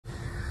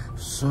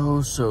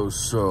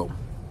So.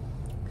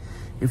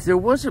 If there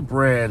was a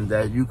brand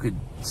that you could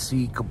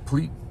see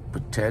complete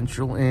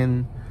potential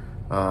in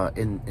the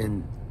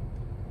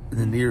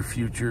near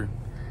future,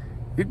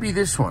 it'd be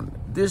this one.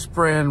 This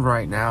brand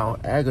right now,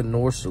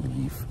 Aganorsa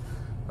Leaf,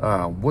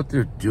 what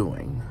they're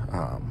doing,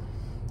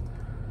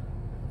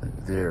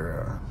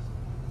 their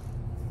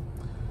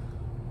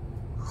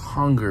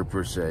hunger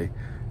per se,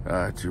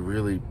 to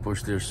really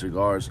push their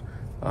cigars,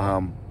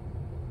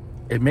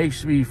 it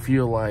makes me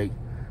feel like,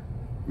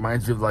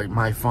 reminds me of like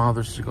my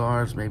father's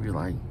cigars, maybe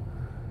like,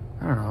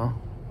 I don't know,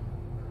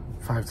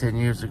 5-10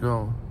 years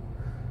ago.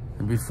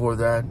 And before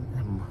that,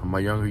 in my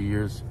younger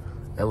years,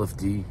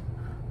 LFD.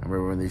 I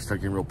remember when they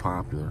started getting real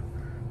popular.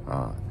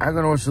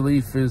 Aganorsa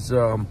Leaf is,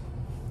 not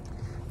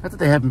that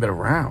they haven't been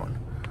around,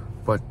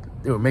 but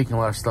they were making a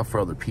lot of stuff for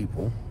other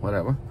people,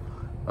 whatever.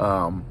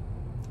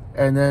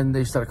 And then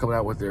they started coming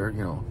out with their,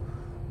 you know,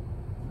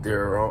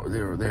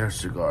 their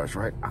cigars,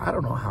 right? I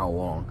don't know how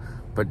long,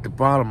 but the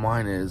bottom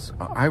line is,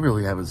 I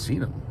really haven't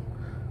seen them,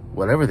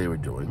 whatever they were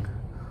doing,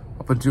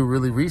 up until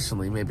really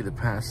recently, maybe the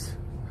past,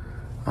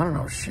 I don't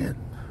know, shit,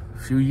 a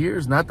few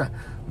years, not that,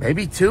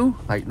 maybe 2,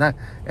 like not,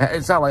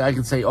 it's not like I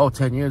can say, oh,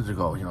 10 years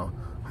ago, you know,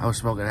 I was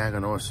smoking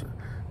Aganorsa.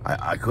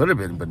 I could have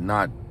been, but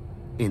not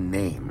in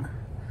name,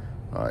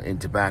 in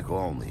tobacco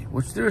only,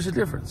 which there is a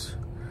difference.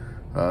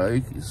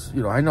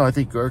 You know, I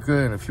think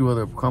Gurkha and a few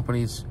other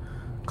companies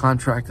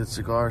contracted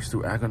cigars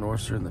through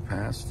Aganorsa in the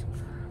past.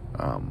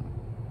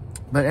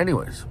 But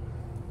anyways,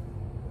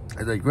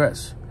 I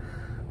digress.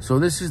 So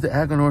this is the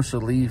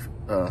Aganorsa Leaf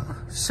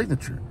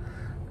Signature,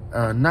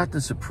 not the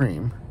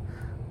Supreme.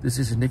 This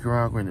is a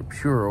Nicaraguan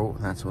Puro,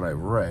 that's what I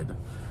read.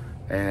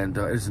 And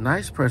it's a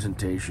nice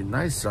presentation,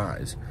 nice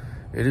size.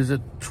 It is a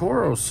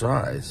Toro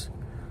size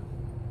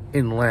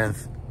in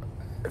length.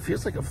 It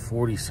feels like a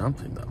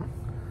 40-something though.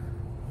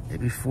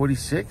 Maybe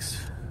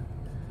 46,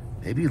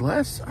 maybe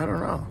less, I don't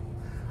know.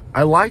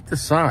 I like the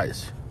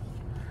size.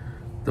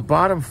 The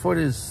bottom foot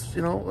is,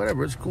 you know,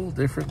 whatever, it's cool,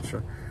 different.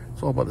 Sure.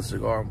 It's all about the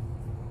cigar.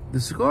 The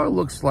cigar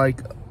looks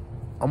like,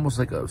 almost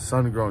like a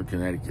sun-grown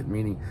Connecticut,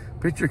 meaning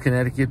picture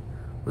Connecticut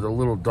with a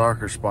little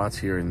darker spots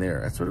here and there.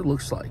 That's what it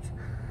looks like.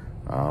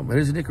 It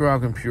is a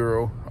Nicaraguan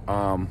Puro.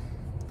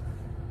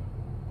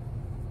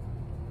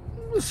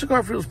 The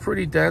cigar feels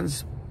pretty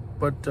dense,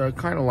 but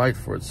kind of light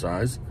for its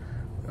size.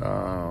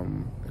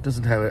 It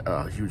doesn't have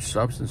a huge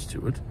substance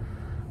to it,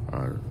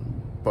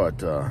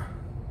 but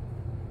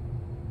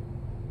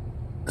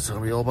it's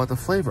going to be all about the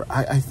flavor.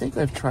 I think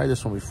I've tried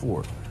this one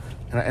before,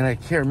 and I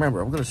can't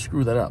remember. I'm going to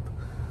screw that up.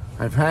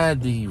 I've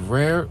had the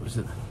rare,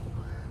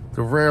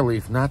 the rare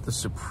leaf, not the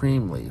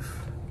Supreme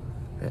leaf,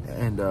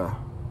 and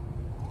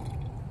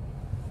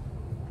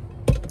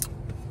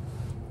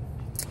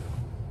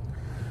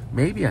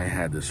maybe I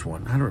had this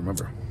one. I don't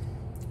remember.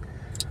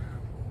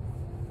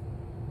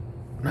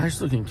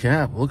 Nice looking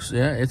cap. Looks,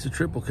 yeah, it's a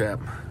triple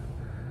cap.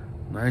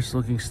 Nice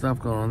looking stuff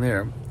going on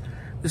there.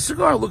 The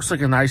cigar looks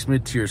like a nice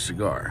mid-tier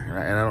cigar. And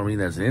I don't mean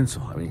that as an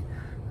insult. I mean,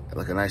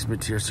 like a nice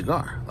mid-tier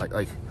cigar.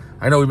 Like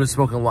I know we've been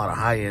smoking a lot of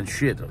high-end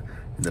shit in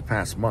the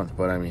past month,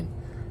 but I mean,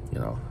 you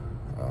know,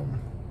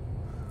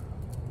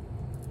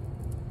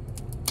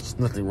 there's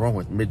nothing wrong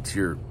with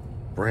mid-tier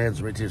brands,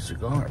 mid-tier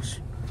cigars.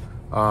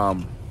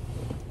 Some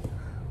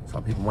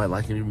people might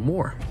like it even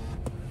more.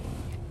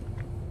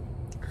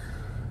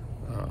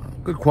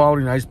 Good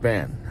quality, nice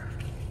band.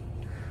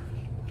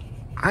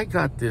 I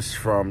got this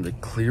from the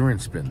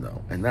clearance bin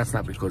though, and that's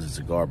not because it's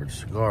a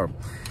garbage cigar.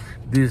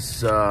 This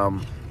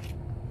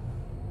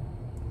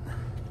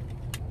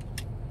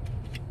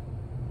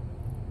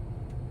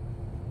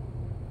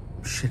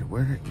shit,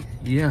 where did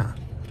yeah.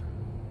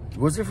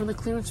 Was it from the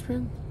clearance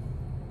bin?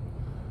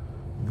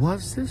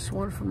 Was this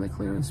one from the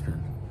clearance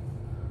bin?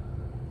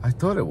 I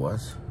thought it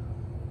was.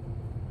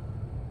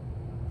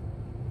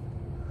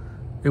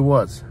 It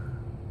was.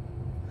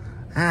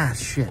 Ah,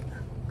 shit.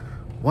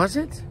 Was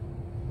it?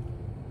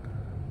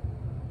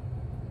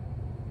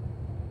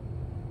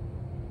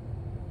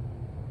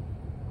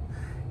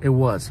 It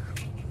was.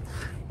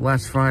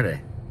 Last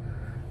Friday.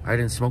 I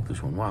didn't smoke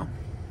this one. Wow.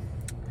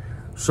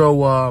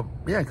 So,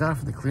 yeah, I got it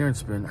from the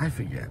clearance bin. I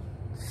forget.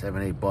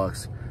 $7,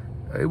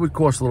 $8. It would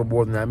cost a little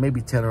more than that.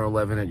 Maybe 10 or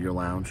 11 at your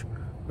lounge.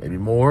 Maybe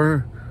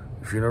more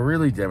if you're in a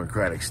really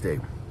democratic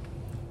state.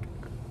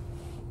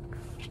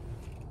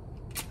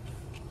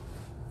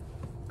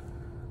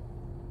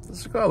 The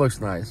cigar looks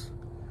nice.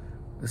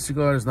 The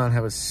cigar does not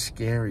have a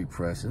scary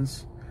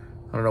presence.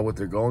 I don't know what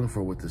they're going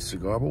for with this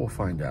cigar, but we'll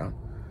find out.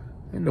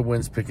 And the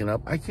wind's picking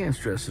up. I can't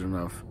stress it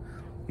enough.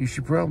 You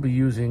should probably be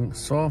using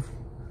soft,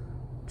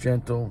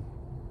 gentle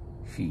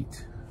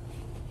heat.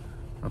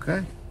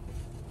 Okay?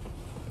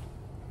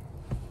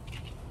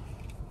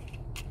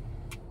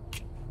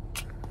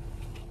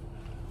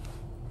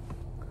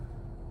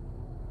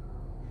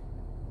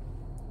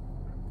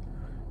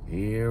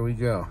 Here we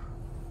go.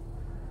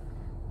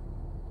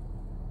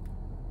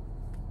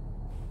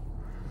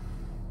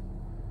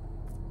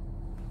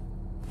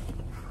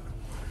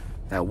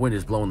 That wind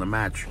is blowing the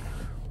match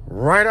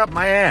right up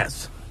my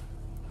ass.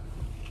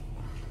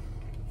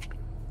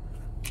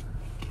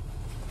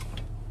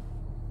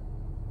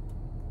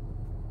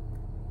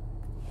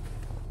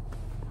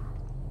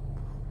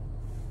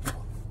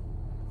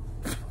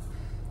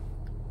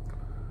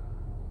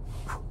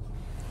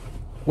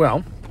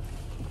 Well,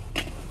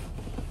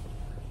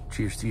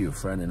 cheers to you,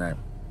 friend, and I.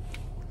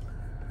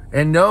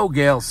 And no,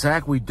 Gail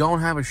Sack, we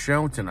don't have a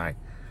show tonight.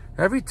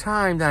 Every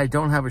time that I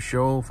don't have a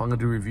show, if I'm going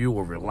to do a review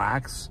or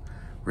relax,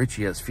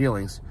 Richie has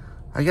feelings,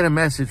 I get a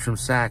message from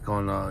Sack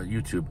on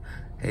YouTube.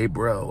 Hey,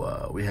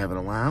 bro, we having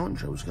a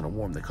lounge? I was going to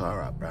warm the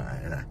car up,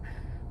 right?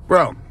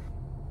 Bro,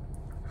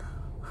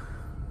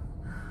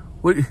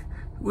 what do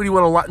you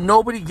want to...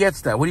 Nobody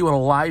gets that. What do you want, a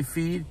live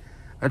feed?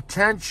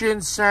 Attention,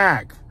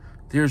 Sack.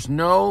 There's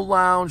no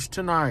lounge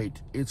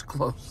tonight. It's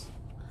closed.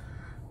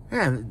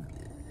 Yeah. What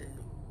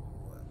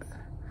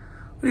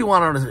do you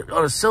want,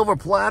 on a silver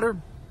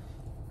platter?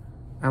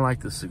 I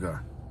like this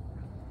cigar.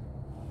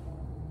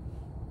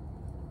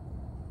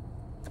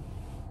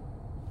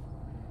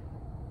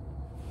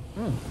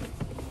 All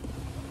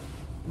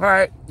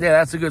right. Yeah,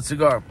 that's a good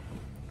cigar.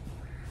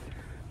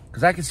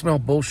 Because I can smell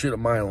bullshit a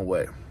mile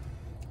away.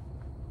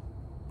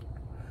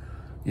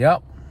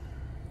 Yep.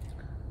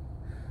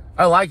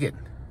 I like it.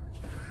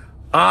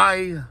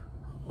 I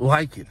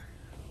like it.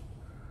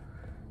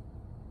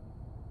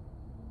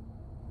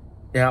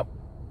 Yep.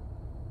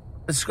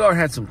 The cigar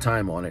had some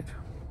time on it.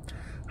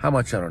 How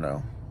much, I don't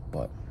know.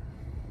 But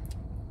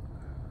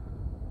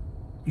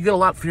you get a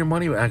lot for your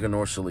money with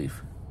Aganorsa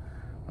leaf.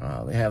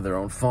 They have their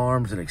own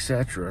farms and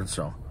etc. And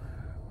so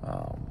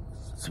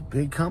it's a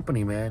big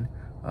company, man.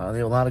 They have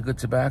a lot of good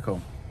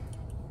tobacco.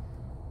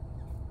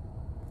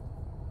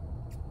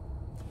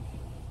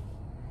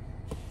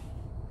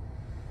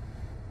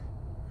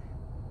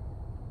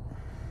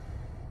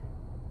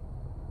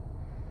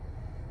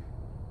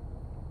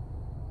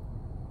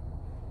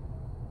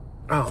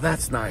 Oh,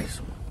 that's nice.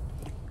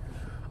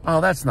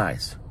 Oh, that's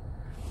nice.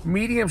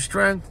 Medium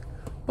strength,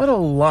 but a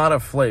lot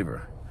of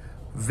flavor.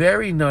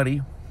 Very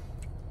nutty.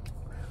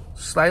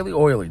 Slightly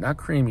oily, not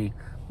creamy,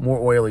 more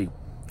oily.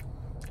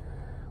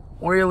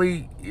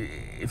 Oily,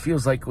 it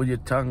feels like when your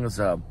tongue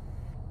is,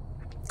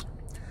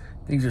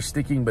 things are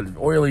sticking, but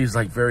oily is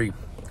like very,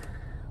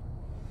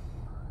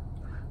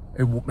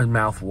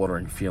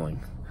 mouth-watering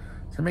feeling.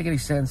 Does that make any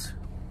sense?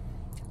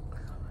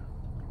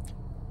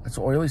 It's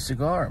an oily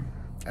cigar.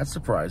 That's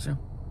surprising.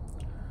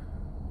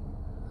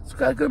 It's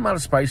got a good amount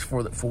of spice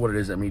for what it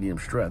is at medium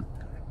strength.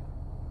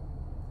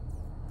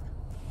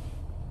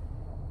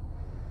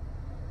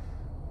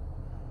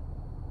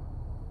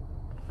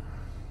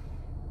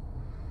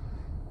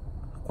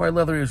 Quite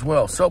leathery as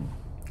well. So,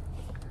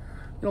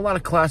 a lot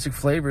of classic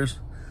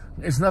flavors.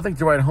 It's nothing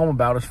to write home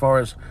about as far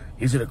as,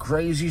 is it a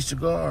crazy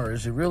cigar?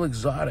 Is it real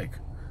exotic?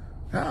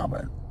 No,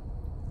 man.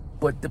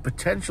 But the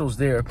potential's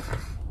there.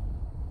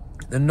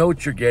 The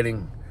notes you're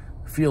getting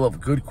feel of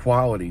good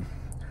quality.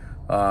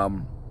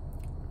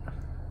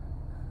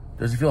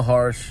 Doesn't feel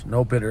harsh,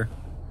 no bitter.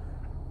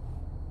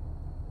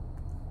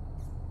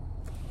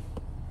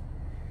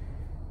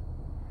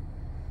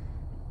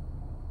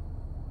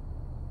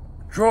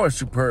 Draw is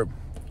superb.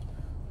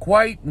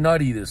 Quite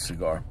nutty, this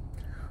cigar.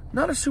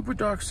 Not a super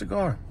dark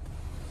cigar.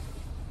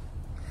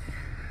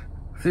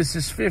 This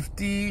is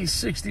 50,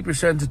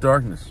 60% to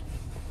darkness.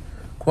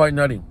 Quite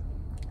nutty.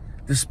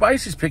 The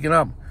spice is picking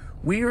up.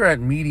 We are at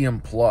medium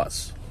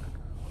plus.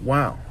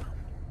 Wow.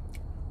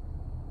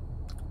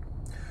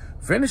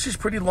 Finish is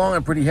pretty long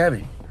and pretty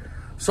heavy.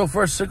 So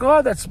for a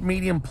cigar that's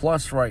medium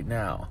plus right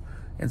now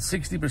and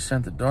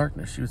 60% to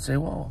darkness, you would say,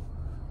 well,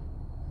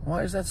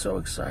 why is that so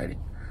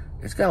exciting?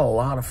 It's got a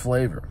lot of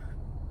flavor.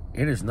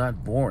 It is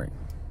not boring.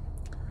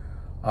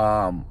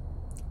 And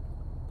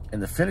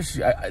the finish,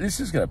 this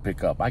is going to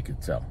pick up, I can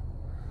tell.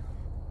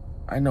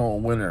 I know a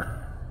winner.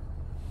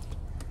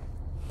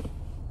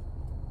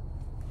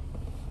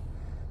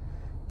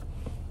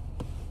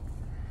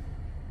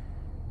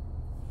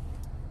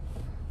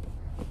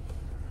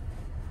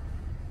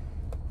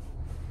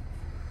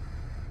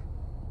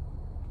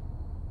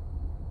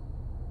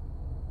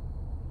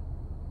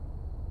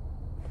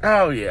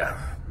 Oh, yeah.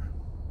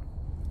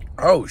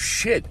 Oh,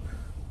 shit.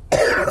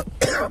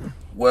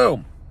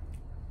 Whoa.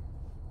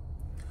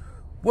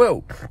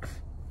 Whoa.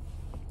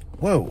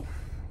 Whoa.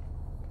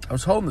 I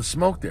was holding the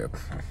smoke there.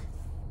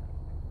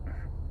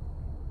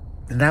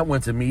 And that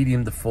went to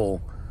medium to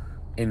full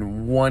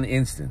in one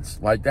instance.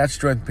 Like, that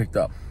strength picked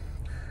up.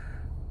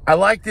 I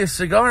like this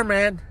cigar,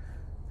 man.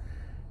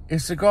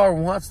 This cigar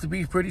wants to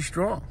be pretty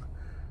strong.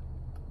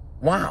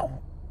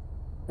 Wow.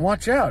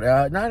 Watch out.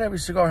 Not every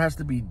cigar has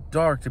to be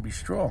dark to be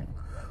strong.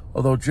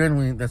 Although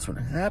generally that's what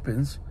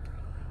happens.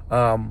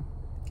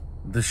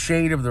 The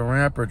shade of the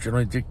wrapper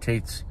generally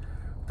dictates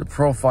the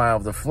profile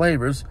of the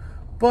flavors,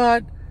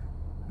 but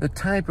the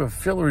type of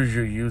fillers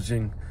you're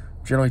using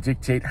generally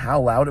dictate how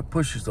loud it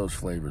pushes those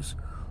flavors.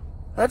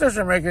 That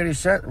doesn't make any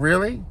sense.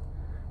 Really?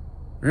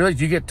 Really?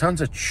 Do you get tons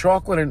of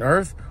chocolate and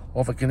earth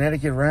off a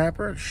Connecticut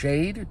wrapper?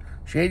 Shade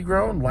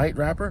grown, light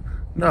wrapper?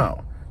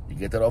 No. You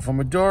get that off a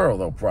Maduro,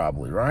 though,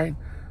 probably, right?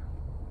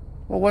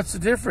 Well, what's the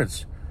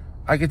difference?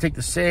 I could take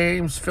the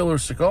same filler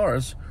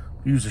cigars,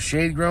 use a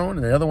shade grown,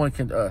 and the other one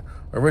can a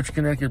rich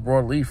Connecticut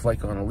broadleaf,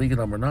 like on a Liga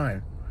number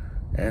 9,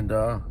 and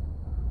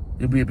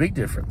it'll be a big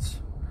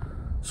difference.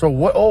 So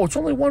what? Oh, it's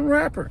only one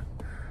wrapper.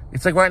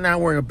 It's like right now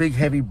wearing a big,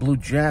 heavy blue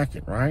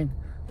jacket, right?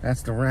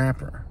 That's the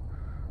wrapper.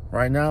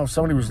 Right now, if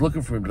somebody was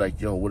looking for me, be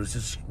like, yo, what does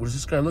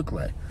this guy look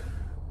like?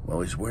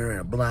 Well, he's wearing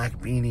a black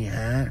beanie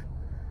hat,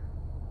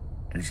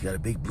 and he's got a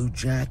big blue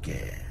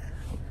jacket.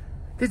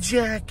 The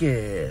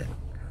jacket,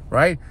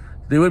 right?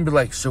 They wouldn't be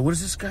like, so what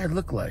does this guy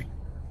look like?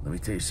 Let me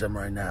tell you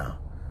something right now.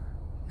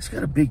 He's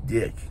got a big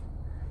dick,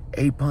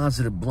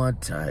 A-positive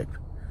blood type,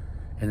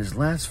 and his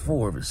last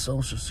 4 of his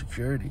social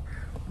security.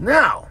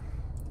 Now,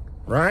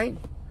 right?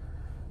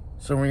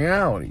 So in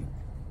reality,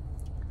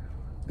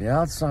 the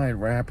outside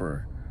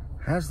wrapper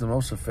has the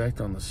most effect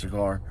on the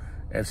cigar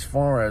as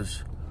far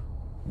as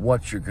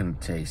what you're going to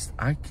taste.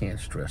 I can't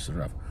stress it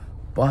enough.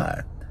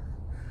 But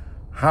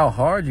how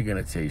hard you're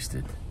going to taste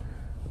it,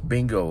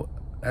 bingo,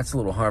 that's a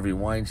little Harvey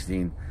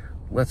Weinstein.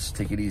 Let's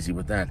take it easy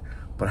with that.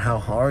 But how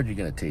hard you're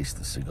going to taste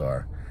the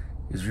cigar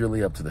is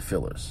really up to the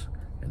fillers.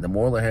 And the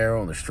more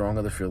Ligero and the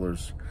stronger the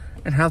fillers,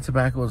 and how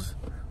tobaccos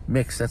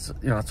mix, that's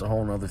a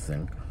whole other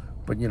thing.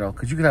 But,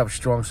 because you could have a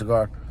strong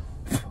cigar,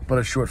 but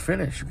a short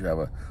finish. You could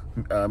have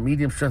a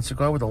medium strength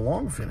cigar with a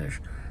long finish.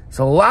 It's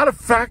a lot of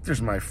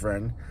factors, my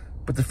friend,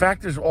 but the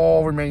factors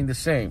all remain the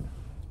same.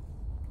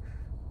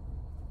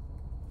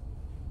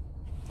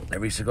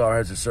 Every cigar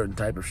has a certain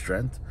type of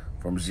strength,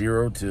 from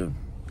 0 to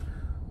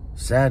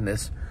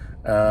sadness.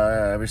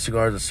 Every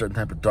cigar has a certain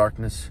type of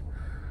darkness.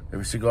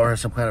 Every cigar has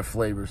some kind of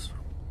flavors.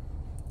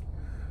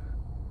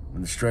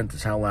 And the strength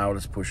is how loud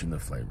it's pushing the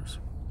flavors.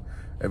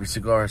 Every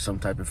cigar has some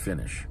type of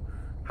finish.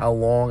 How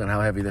long and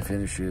how heavy the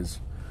finish is,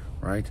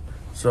 right?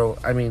 So,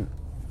 I mean,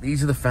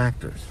 these are the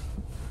factors.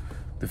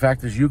 The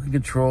factors you can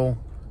control: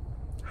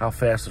 how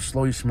fast or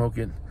slow you smoke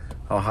it,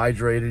 how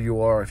hydrated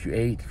you are, if you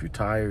ate, if you're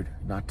tired,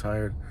 not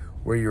tired,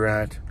 where you're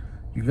at.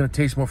 You're going to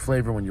taste more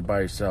flavor when you're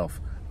by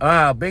yourself.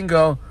 Ah,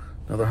 bingo.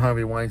 Another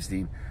Harvey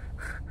Weinstein.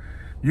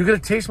 You're going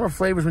to taste more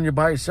flavors when you're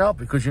by yourself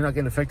because you're not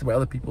getting affected by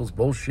other people's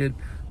bullshit,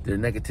 their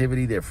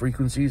negativity, their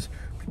frequencies.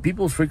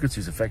 People's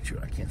frequencies affect you.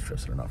 I can't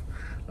stress it enough.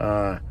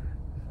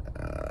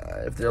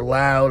 If they're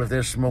loud, if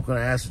they're smoking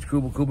an acid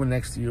Cuba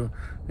next to you,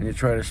 and you're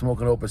trying to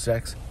smoke an Opus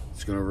X,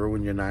 it's going to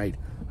ruin your night.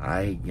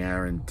 I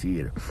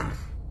guarantee it.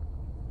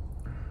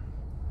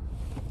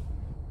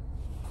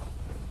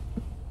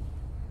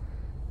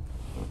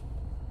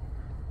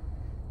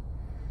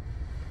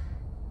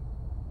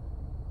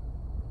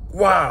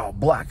 Wow,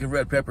 black and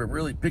red pepper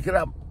really pick it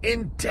up.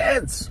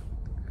 Intense.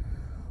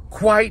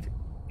 Quite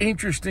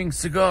interesting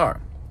cigar.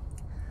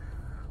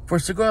 For a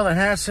cigar that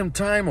has some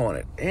time on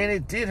it, and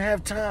it did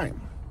have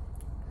time,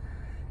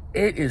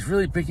 it is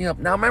really picking up.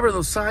 Now remember,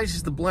 those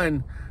sizes, the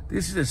blend,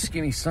 this is a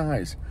skinny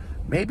size.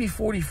 Maybe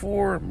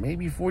 44,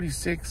 maybe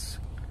 46,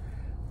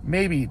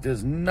 maybe it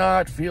does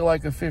not feel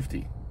like a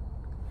 50.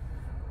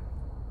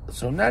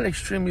 So not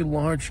extremely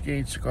large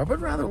gauge cigar, but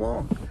rather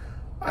long.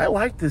 I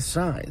like this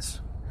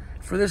size.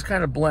 For this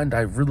kind of blend,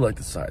 I really like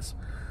the size.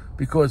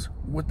 Because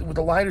with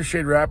the lighter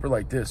shade wrapper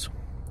like this,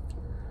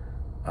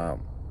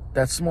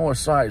 that smaller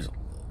size,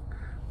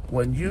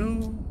 when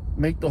you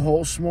make the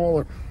hole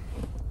smaller,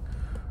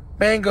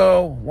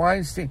 bingo,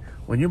 Weinstein,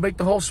 when you make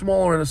the hole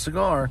smaller in a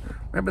cigar,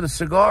 remember the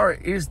cigar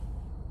is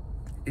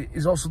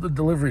also the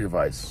delivery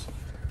device,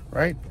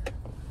 right?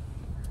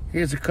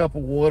 Here's a cup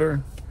of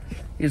water.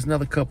 Here's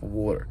another cup of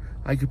water.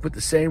 I could put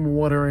the same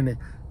water in it,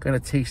 kind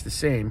of taste the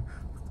same.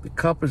 The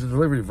cup is a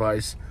delivery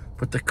device,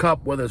 but the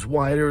cup, whether it's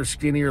wider or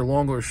skinnier,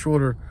 longer or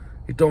shorter,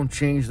 it don't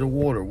change the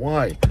water.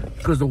 Why?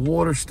 Because the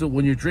water still,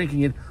 when you're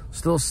drinking it,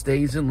 still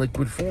stays in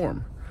liquid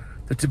form.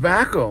 The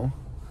tobacco,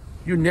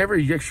 you're never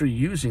actually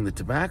using the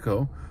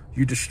tobacco.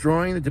 You're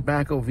destroying the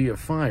tobacco via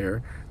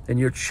fire, and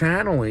you're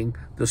channeling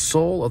the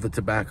soul of the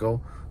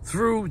tobacco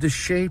through the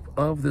shape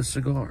of the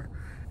cigar.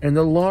 And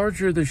the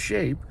larger the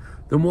shape,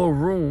 the more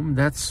room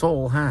that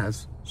soul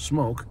has,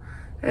 smoke,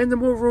 and the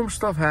more room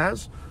stuff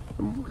has,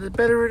 the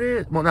better it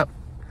is. Well, not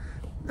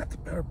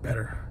the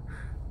better.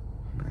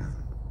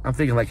 I'm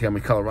thinking like I'm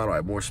in Colorado, I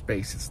have more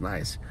space, it's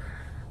nice.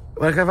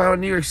 Like if I'm in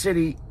New York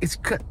City,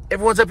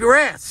 everyone's up your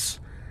ass.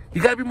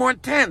 You gotta be more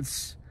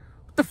intense.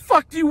 What the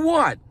fuck do you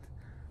want?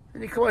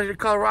 And you come out to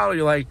Colorado,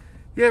 you're like,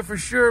 yeah, for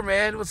sure,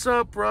 man. What's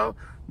up, bro?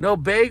 No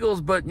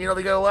bagels, but, they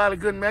got a lot of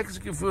good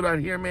Mexican food out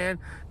here, man.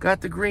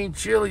 Got the green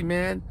chili,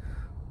 man.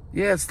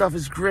 Yeah, stuff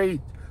is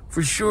great.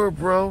 For sure,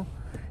 bro.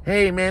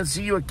 Hey, man,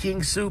 see you at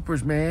King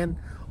Supers, man.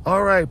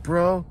 All right,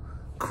 bro.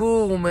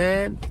 Cool,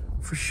 man.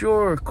 For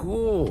sure,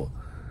 cool.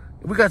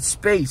 We got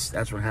space.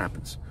 That's what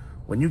happens.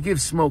 When you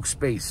give smoke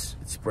space,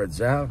 it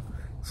spreads out.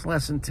 It's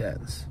less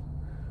intense.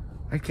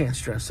 I can't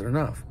stress it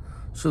enough.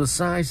 So the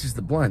size is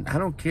the blend. I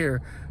don't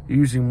care you're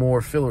using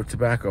more filler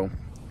tobacco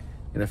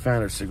in a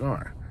finer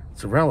cigar.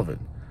 It's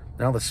irrelevant.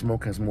 Now the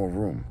smoke has more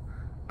room.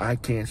 I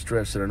can't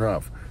stress it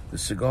enough. The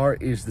cigar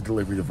is the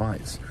delivery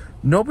device.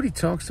 Nobody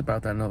talks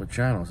about that on other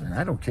channels, and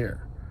I don't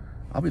care.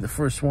 I'll be the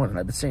first one, and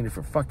I've been saying it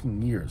for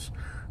fucking years.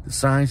 The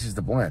size is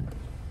the blend.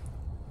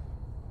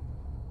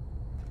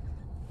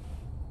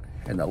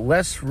 And the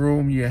less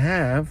room you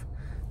have,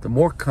 the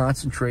more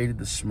concentrated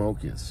the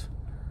smoke is.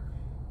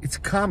 It's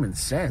common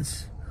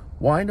sense.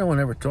 Why no one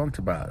ever talked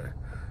about it?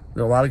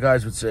 You know, a lot of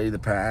guys would say the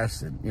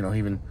past, and, you know,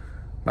 even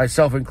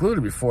myself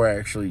included before I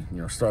actually,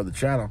 you know, started the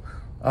channel.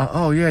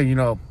 Oh, yeah, you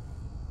know,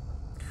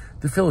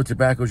 the filler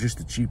tobacco is just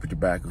the cheaper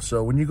tobacco.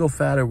 So when you go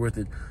fatter with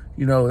it,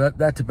 you know,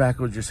 that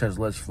tobacco just has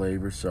less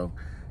flavor. So,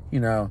 you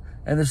know,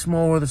 and the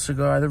smaller the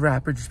cigar, the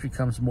wrapper just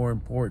becomes more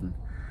important.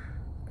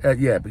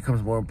 Yeah, it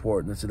becomes more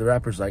important. And so the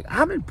wrapper's like,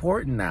 I'm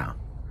important now.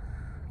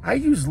 I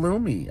use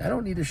Lumi. I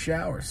don't need a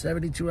shower.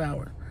 72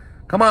 hours.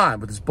 Come on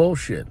with this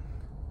bullshit.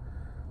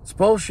 It's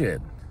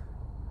bullshit.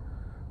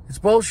 It's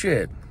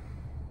bullshit.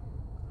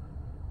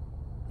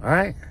 All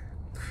right?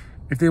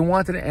 If they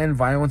wanted to end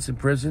violence in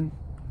prison,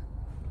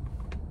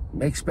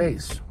 make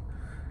space.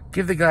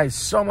 Give the guys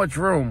so much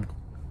room,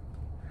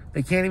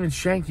 they can't even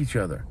shank each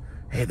other.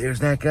 Hey, there's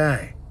that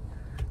guy.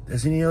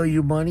 Doesn't he owe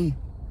you money?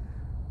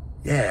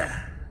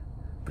 Yeah,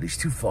 but he's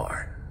too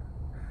far.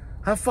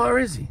 How far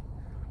is he?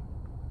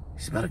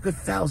 He's about a good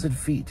 1,000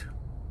 feet.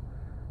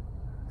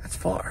 That's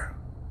far.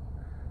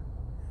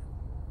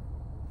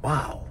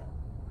 Wow.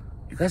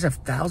 You guys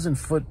have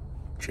 1,000-foot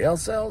jail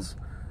cells?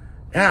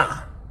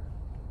 Yeah.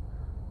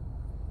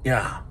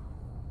 Yeah.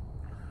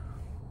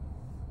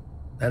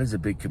 That is a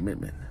big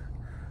commitment.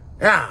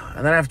 Yeah,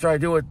 and then after I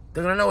do it,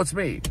 they're going to know it's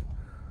me.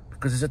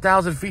 Because it's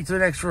 1,000 feet to the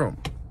next room.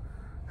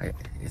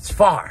 It's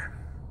far.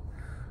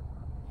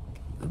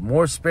 The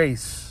more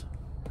space,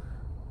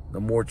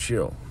 the more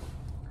chill.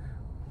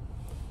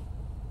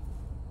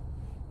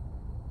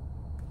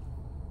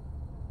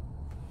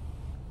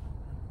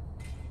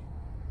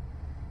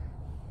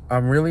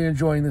 I'm really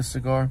enjoying this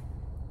cigar.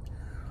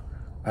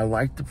 I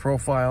like the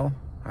profile.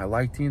 I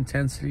like the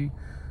intensity.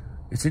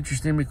 It's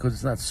interesting because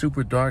it's not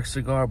super dark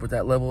cigar, but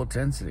that level of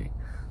intensity.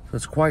 So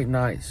it's quite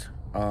nice.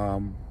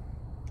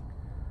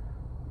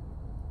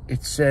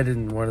 It said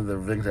in one of the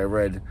things I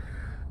read,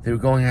 they were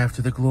going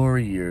after the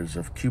glory years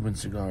of Cuban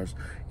cigars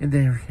in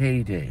their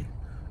heyday.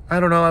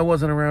 I don't know. I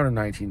wasn't around in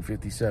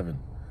 1957.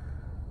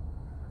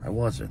 I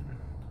wasn't.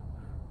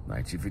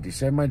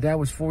 1957, my dad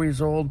was 4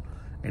 years old,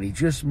 and he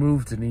just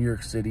moved to New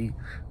York City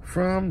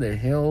from the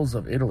hills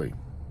of Italy.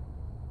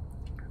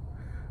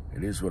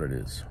 It is what it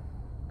is.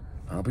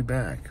 I'll be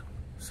back.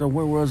 So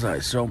where was I?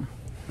 So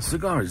the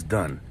cigar is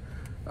done.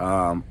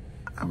 I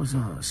was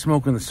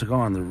smoking the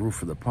cigar on the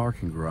roof of the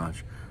parking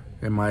garage,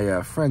 and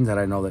my friend that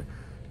I know, that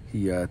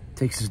he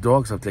takes his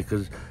dogs up there,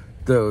 because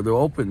the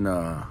open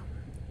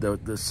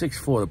the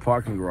sixth floor of the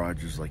parking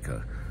garage is like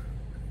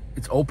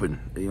it's open.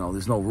 You know,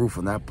 there's no roof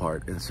on that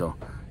part, and so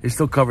it's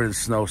still covered in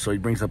snow. So he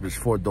brings up his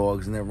 4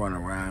 dogs, and they're running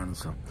around. And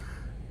so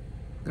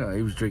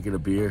he was drinking a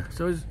beer.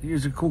 So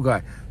he's a cool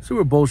guy. So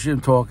we're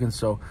bullshitting, talking.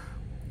 So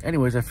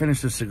anyways, I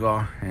finished the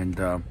cigar,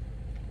 and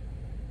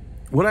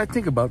what I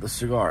think about the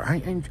cigar,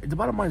 the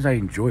bottom line is I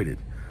enjoyed it.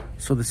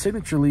 So the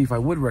Signature Leaf, I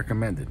would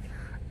recommend it.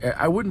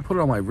 I wouldn't put it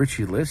on my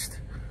Richie list,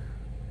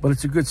 but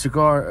it's a good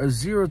cigar. A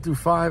 0 through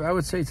 5, I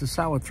would say it's a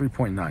solid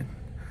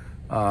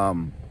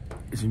 3.9.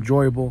 It's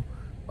enjoyable.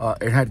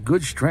 It had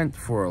good strength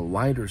for a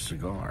lighter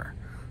cigar.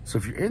 So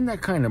if you're in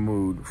that kind of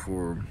mood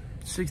for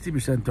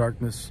 60%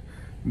 darkness,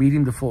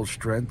 medium to full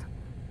strength,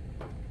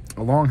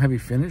 a long heavy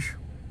finish,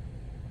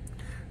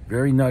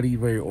 very nutty,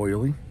 very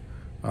oily,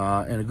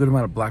 and a good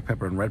amount of black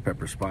pepper and red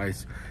pepper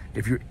spice.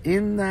 If you're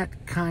in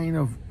that kind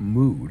of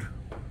mood,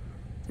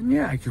 then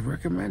yeah, I could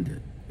recommend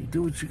it. You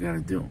do what you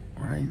gotta do,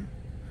 right?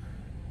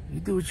 You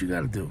do what you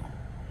gotta do.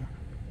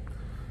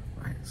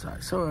 Right.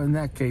 So in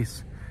that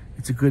case,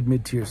 it's a good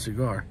mid-tier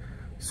cigar.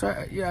 So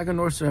yeah,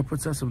 Aganorsa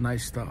puts out some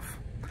nice stuff.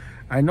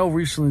 I know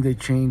recently they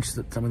changed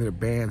some of their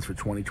bands for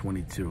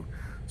 2022.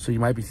 So you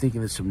might be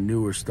thinking there's some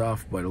newer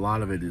stuff, but a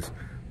lot of it is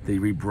they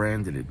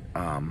rebranded it.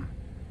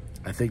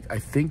 I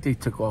think they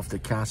took off the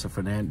Casa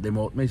Fernandez. They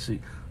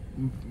basically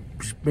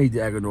made the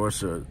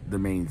Aganorsa the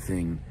main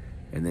thing,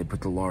 and they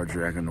put the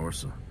larger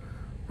Aganorsa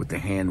with the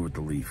hand with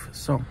the leaf.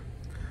 So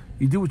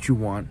you do what you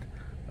want.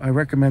 I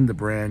recommend the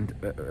brand.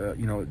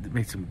 You know, it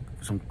makes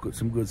some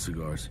good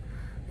cigars,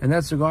 and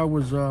that cigar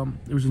was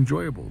it was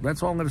enjoyable.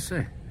 That's all I'm gonna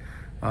say.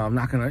 I'm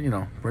not gonna, you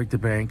know, break the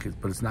bank,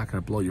 but it's not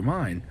gonna blow your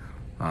mind.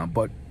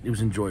 But it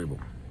was enjoyable,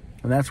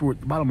 and that's where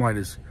the bottom line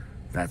is.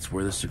 That's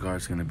where the cigar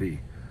is gonna be.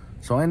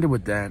 So I'll end it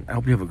with that. I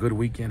hope you have a good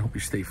weekend. Hope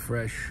you stay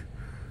fresh.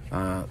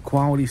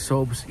 Quality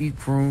soaps, eat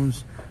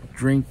prunes,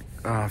 drink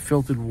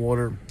filtered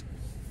water,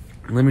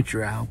 limit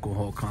your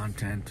alcohol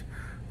content.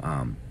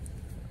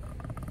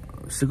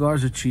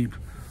 Cigars are cheap,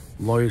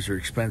 lawyers are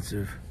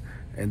expensive,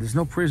 and there's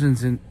no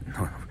prisons in,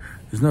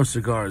 there's no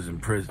cigars in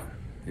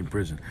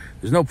prison.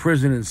 There's no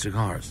prison in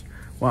cigars.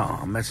 Wow,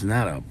 I'm messing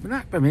that up.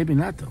 But maybe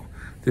not though.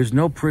 There's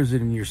no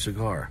prison in your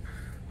cigar.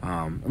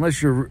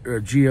 Unless you're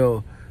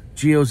Gio.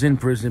 Gio's in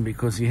prison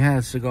because he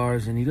has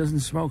cigars and he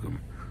doesn't smoke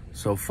them.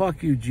 So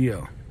fuck you,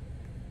 Gio.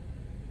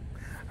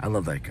 I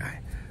love that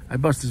guy. I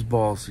bust his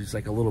balls. He's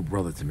like a little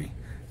brother to me,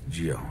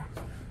 Gio.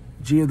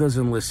 Gio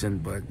doesn't listen,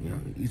 but you know,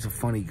 he's a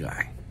funny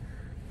guy.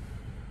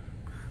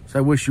 So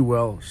I wish you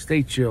well.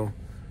 Stay chill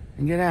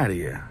and get out of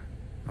here.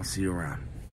 I'll see you around.